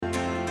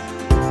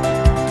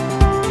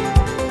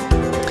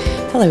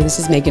Hello, this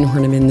is Megan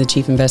Horniman, the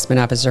Chief Investment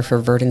Officer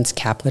for Verdence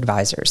Capital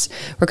Advisors.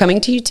 We're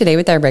coming to you today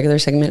with our regular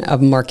segment of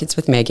Markets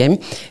with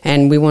Megan,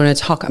 and we want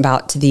to talk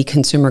about the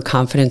consumer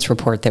confidence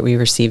report that we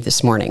received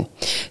this morning.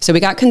 So we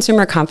got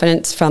consumer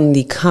confidence from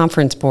the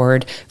Conference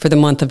Board for the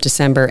month of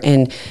December,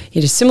 and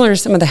it is similar to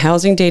some of the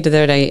housing data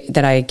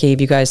that I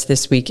gave you guys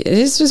this week.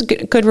 This was a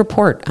good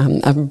report.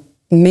 A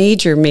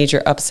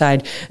major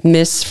upside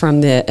miss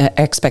from the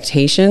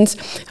expectations.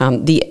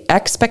 The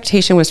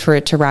expectation was for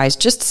it to rise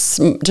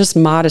just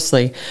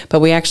modestly, but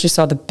we actually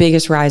saw the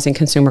biggest rise in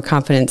consumer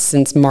confidence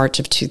since March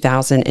of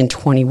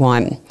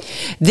 2021.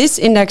 This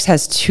index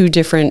has two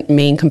different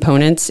main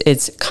components.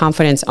 It's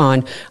confidence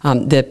on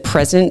the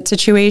present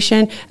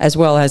situation as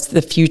well as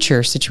the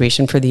future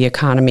situation for the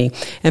economy.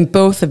 And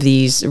both of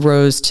these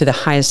rose to the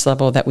highest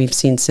level that we've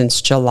seen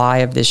since July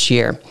of this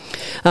year.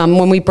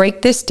 When we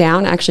break this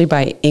down actually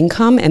by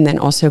income and then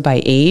also by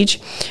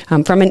age.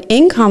 From an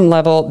income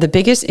level, the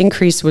biggest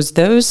increase was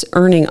those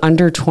earning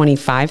under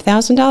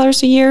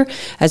 $25,000 a year,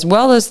 as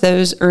well as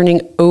those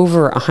earning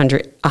over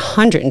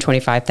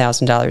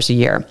 $125,000 a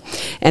year.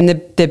 And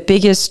the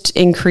biggest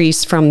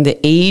increase from the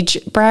age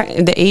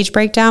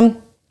breakdown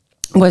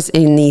was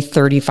in the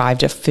 35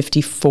 to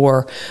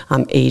 54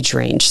 age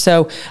range.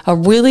 So a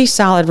really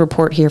solid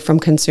report here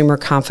from consumer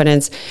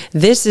confidence.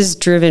 This is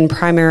driven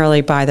primarily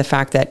by the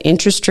fact that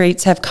interest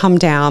rates have come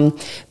down.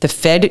 The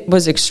Fed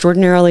was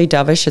extraordinarily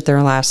dovish at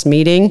their last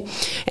meeting,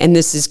 and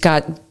this has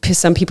got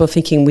some people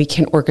thinking we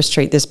can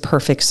orchestrate this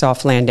perfect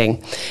soft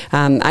landing.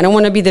 I don't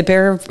want to be the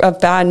bearer of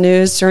bad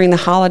news during the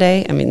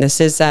holiday. I mean, this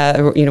is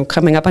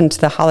coming up into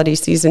the holiday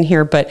season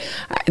here, but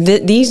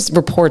these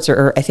reports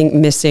are, I think,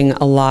 missing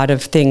a lot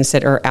of things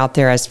that are out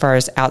there as far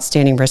as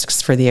outstanding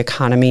risks for the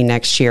economy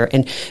next year.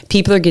 And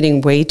people are getting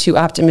way too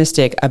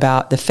optimistic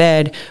about the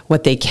Fed,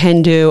 what they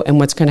can do, and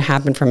what's going to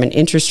happen from an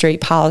interest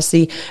rate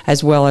policy,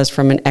 as well as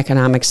from an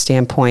economic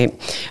standpoint.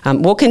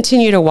 We'll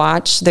continue to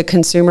watch the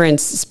consumer and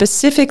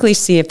specifically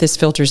see if this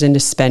filters into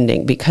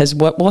spending, because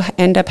what will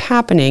end up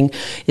happening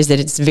is that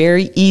it's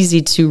very easy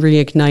to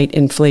reignite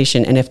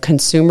inflation. And if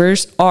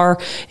consumers are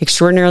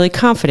extraordinarily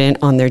confident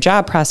on their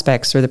job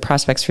prospects or the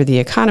prospects for the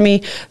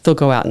economy, they'll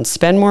go out and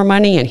spend more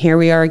money. And here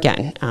we are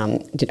again,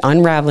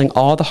 unraveling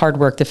all the hard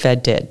work the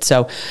Fed did.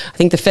 So I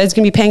think the Fed's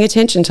going to be paying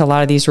attention to a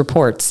lot of these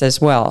reports as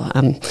well.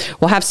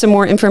 We'll have some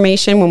more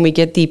information when we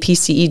get the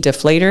PCE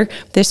deflator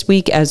this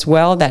week as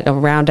well. That'll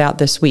round out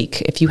this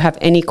week. If you have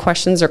any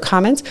questions or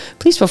comments,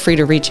 please feel free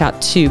to reach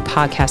out to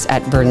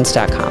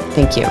podcast@verdence.com.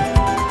 Thank you.